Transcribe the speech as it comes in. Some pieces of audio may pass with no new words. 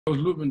Coach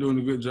Luke been doing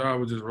a good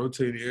job of just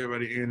rotating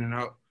everybody in and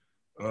out.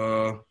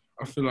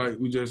 I feel like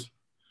we just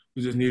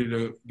needed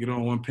to get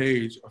on one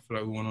page. I feel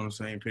like we weren't on the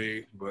same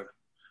page, but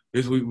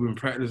this week we've been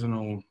practicing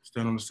on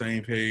staying on the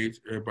same page.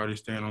 Everybody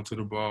staying onto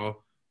the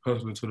ball,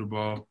 hustling to the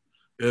ball.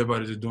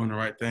 Everybody's just doing the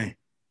right thing.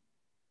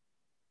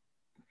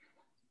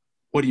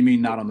 What do you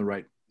mean not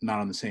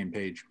on the same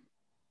page?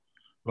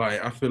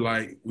 Like I feel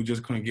like we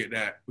just couldn't get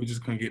that. We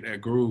just couldn't get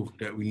that groove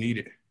that we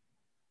needed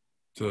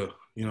to,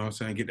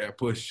 get that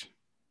push.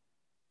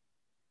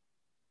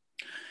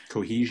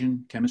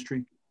 Cohesion,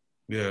 chemistry?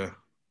 Yeah.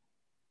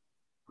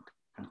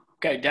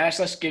 Okay, Dash,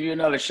 let's give you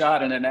another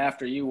shot, and then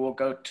after you, we'll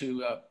go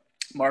to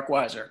Mark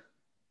Weiser.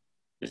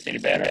 Just any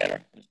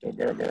better. It's still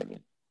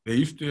gurgling. Yeah,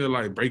 you still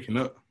like breaking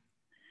up.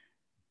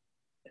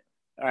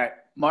 All right,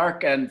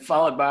 Mark, and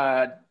followed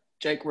by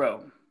Jake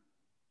Rowe.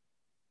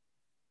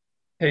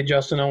 Hey,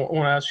 Justin, I want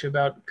to ask you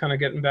about kind of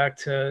getting back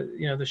to,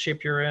 the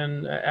shape you're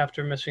in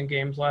after missing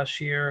games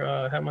last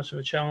year. How much of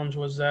a challenge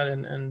was that?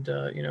 And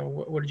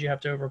what did you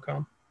have to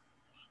overcome?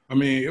 I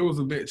mean, it was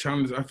a bit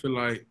challenging. I feel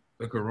like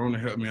the corona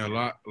helped me a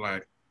lot.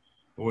 Like,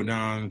 I went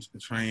down to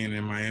train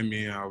in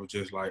Miami, and I was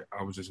just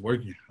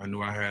working. I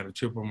knew I had a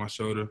chip on my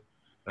shoulder.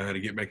 I had to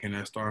get back in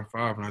that starting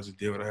five, and I just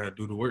did what I had to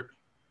do to work.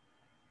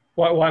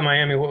 Why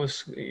Miami?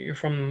 You're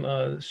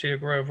from Cedar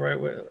Grove, right?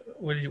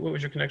 What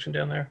was your connection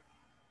down there?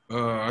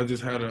 I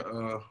just had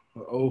an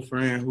old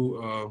friend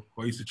who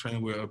I used to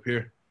train with up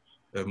here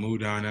that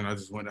moved down there, and I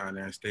just went down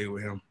there and stayed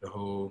with him the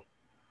whole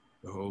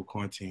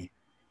quarantine.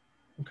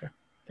 Okay,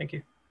 thank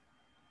you.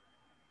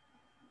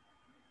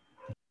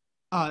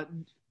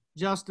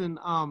 Justin,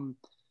 kind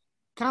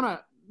of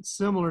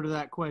similar to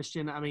that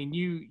question. I mean,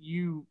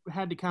 you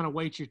had to kind of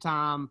wait your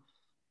time.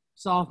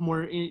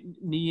 Sophomore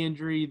knee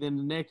injury, then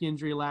the neck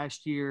injury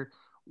last year.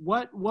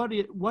 What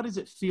does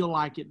it feel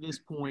like at this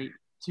point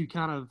to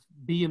kind of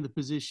be in the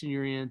position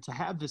you're in, to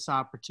have this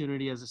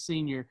opportunity as a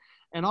senior,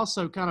 and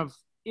also kind of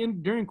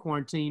during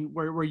quarantine,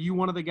 were you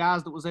one of the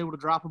guys that was able to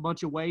drop a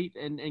bunch of weight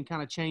and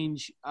kind of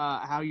change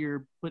how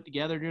you're put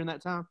together during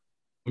that time?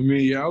 I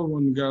mean, yeah, I was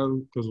one of the guys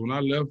because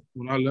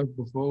when I left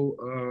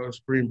before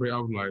spring break, I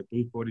was like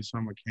 340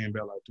 something. I came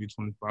back like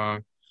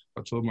 325.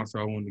 I told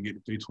myself I wanted to get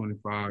to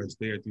 325 and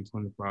stay at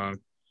 325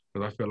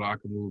 because I felt like I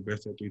could move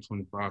best at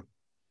 325.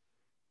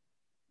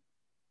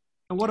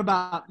 And what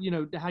about,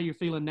 how you're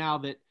feeling now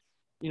that,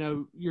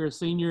 you're a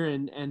senior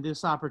and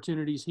this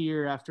opportunity's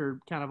here after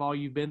kind of all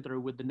you've been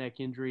through with the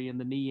neck injury and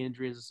the knee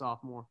injury as a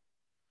sophomore?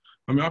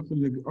 I mean, I'm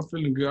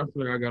feeling good. I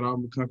feel like I got all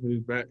my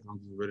confidence back. I'm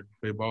just ready to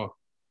play ball.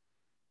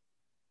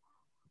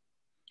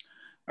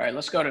 All right,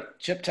 let's go to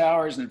Chip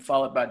Towers and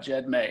followed by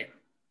Jed May.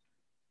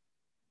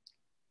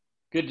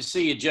 Good to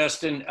see you,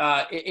 Justin.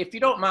 If you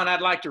don't mind,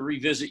 I'd like to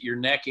revisit your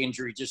neck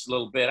injury just a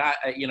little bit.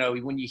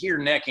 When you hear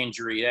neck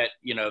injury,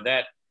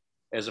 that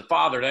as a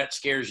father, that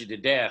scares you to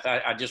death.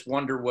 I just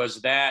wonder, was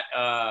it that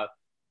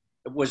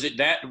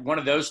one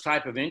of those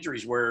type of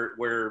injuries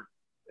where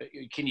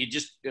can you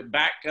just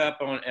back up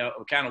on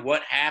kind of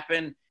what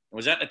happened?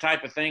 Was that the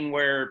type of thing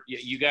where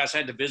you guys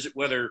had to visit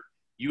whether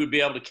you would be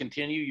able to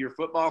continue your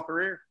football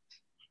career?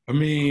 I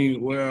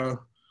mean,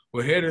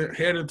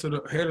 heading to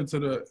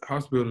the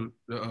hospital,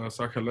 the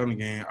South Carolina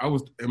game, I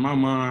was in my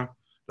mind.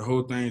 The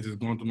whole thing just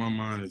going through my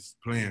mind is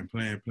playing,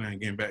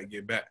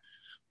 get back.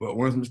 But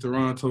once Mr.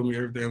 Ron told me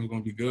everything was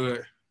going to be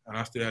good, and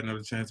I still had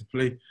another chance to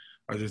play,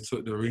 I just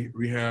took the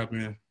rehab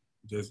and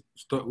just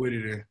stuck with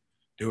it and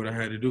did what I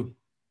had to do.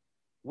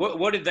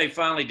 What did they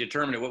finally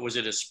determine? What was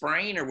it, a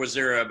sprain, or was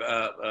there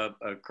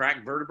a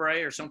cracked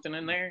vertebrae or something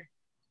in there?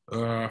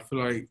 I feel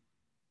like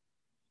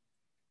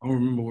I don't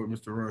remember what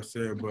Mr. Ron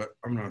said, but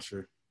I'm not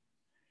sure.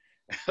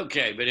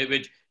 Okay,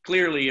 but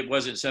clearly it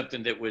wasn't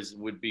something that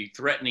would be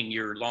threatening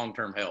your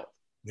long-term health.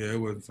 Yeah,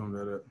 it wasn't something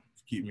that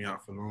keep me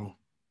out for long.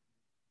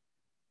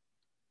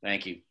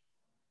 Thank you.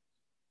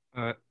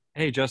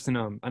 Hey,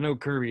 Justin, I know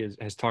Kirby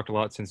has talked a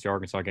lot since the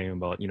Arkansas game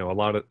about,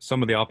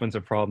 some of the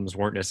offensive problems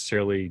weren't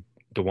necessarily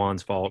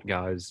DeJuan's fault,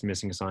 guys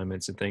missing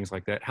assignments and things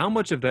like that. How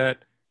much of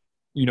that,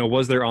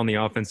 was there on the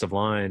offensive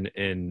line,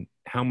 and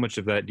how much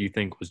of that do you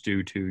think was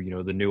due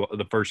to,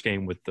 the first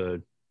game with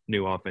the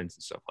new offense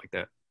and stuff like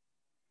that?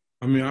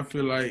 I mean, I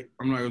feel like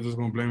I'm not just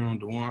going to blame it on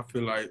DeJuan. I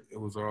feel like it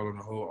was all on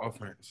the whole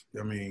offense.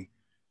 I mean,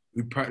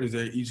 we practice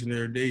that each and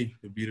every day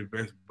to be the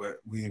best, but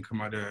we didn't come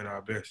out there at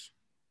our best.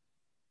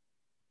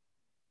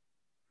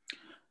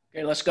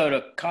 Okay, let's go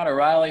to Connor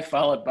Riley,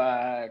 followed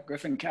by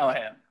Griffin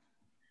Callahan.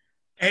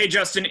 Hey,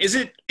 Justin, is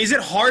it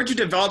hard to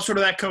develop sort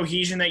of that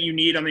cohesion that you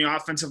need on the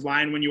offensive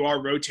line when you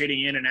are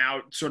rotating in and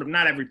out, sort of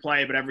not every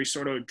play, but every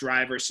sort of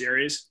drive or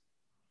series?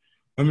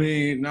 I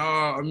mean, no,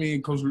 I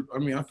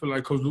feel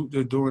like Coach Luke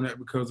just doing that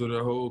because of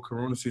the whole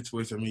corona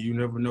situation. I mean, you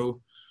never know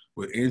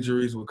with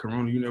injuries, with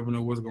corona, you never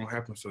know what's going to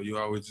happen. So you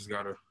always just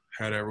got to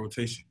have that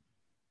rotation.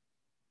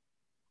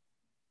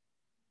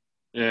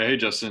 Yeah, hey,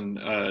 Justin.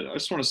 I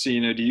just want to see,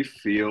 do you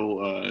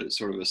feel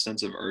sort of a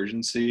sense of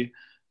urgency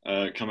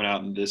coming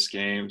out in this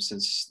game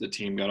since the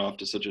team got off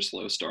to such a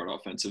slow start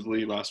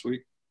offensively last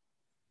week?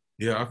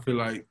 Yeah, I feel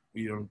like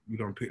we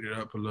done picked it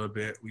up a little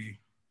bit. We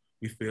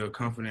we feel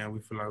confident. We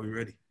feel like we're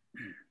ready.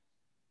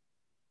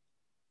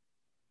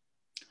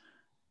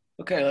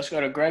 Okay, let's go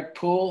to Greg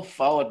Poole,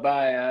 followed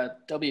by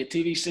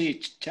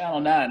WTVC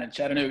Channel 9 in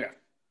Chattanooga.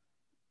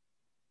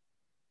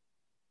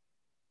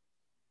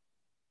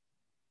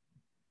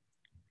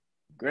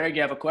 Greg,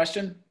 you have a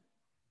question?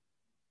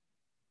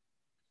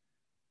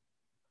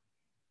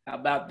 How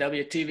about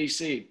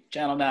WTVC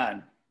Channel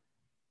 9?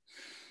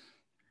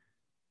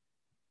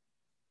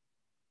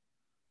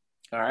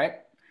 All right.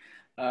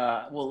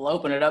 We'll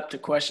open it up to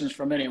questions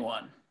from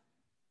anyone.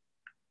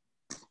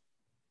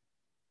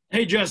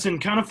 Hey, Justin,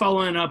 kind of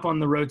following up on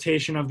the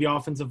rotation of the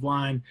offensive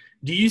line,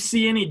 do you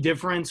see any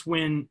difference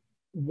when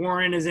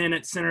Warren is in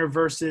at center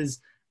versus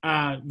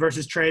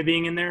Trey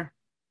being in there?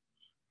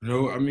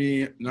 No, I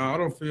mean, no, I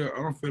don't feel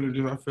it.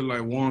 Just I feel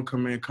like Warren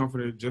come in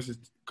confident, just as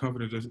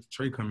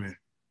Trey come in.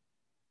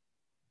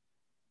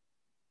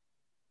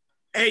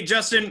 Hey,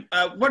 Justin,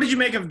 what did you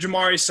make of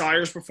Jamari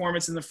Sawyer's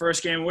performance in the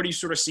first game? What are you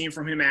sort of seeing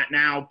from him at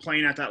now,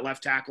 playing at that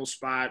left tackle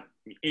spot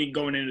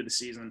going into the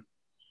season?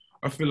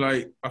 I feel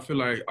like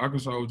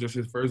Arkansas was just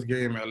his first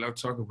game at left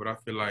tackle, but I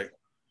feel like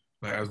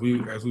as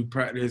we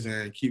practice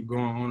and keep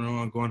going on and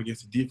on, going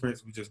against the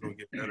defense, we just gonna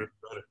get better and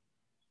better.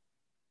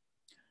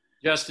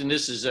 Justin,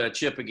 this is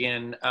Chip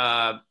again.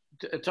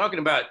 Talking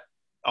about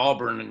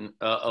Auburn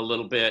a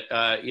little bit,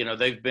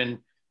 they've been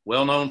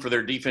well known for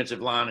their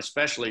defensive line,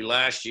 especially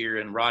last year,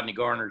 and Rodney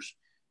Garner's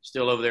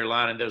still over there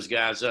lining those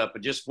guys up.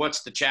 But just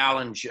what's the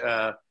challenge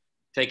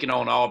taking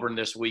on Auburn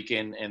this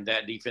weekend and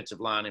that defensive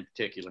line in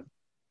particular?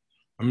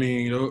 I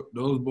mean,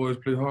 those boys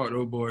play hard.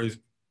 Those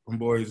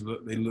boys,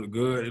 they look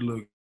good. They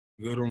look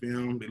good on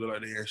film. They look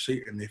like they're in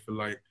shape, and I feel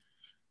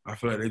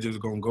like they're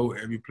just gonna go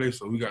every place.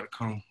 So we got to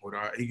come with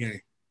our A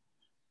game.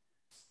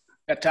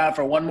 Got time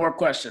for one more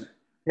question.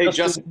 Hey,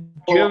 Justin,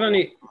 do you have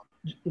any?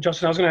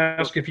 Justin, I was going to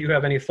ask if you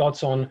have any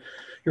thoughts on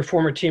your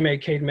former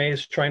teammate Cade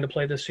Mays trying to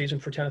play this season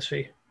for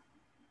Tennessee.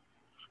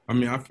 I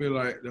mean, I feel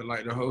like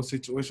the whole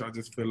situation. I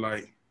just feel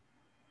like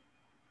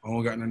I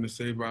don't got nothing to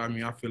say about it. I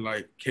mean, I feel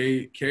like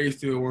Cade's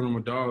still one of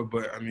my dogs,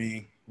 but I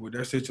mean, with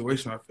that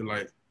situation, I feel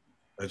like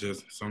that's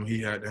just something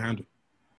he had to handle.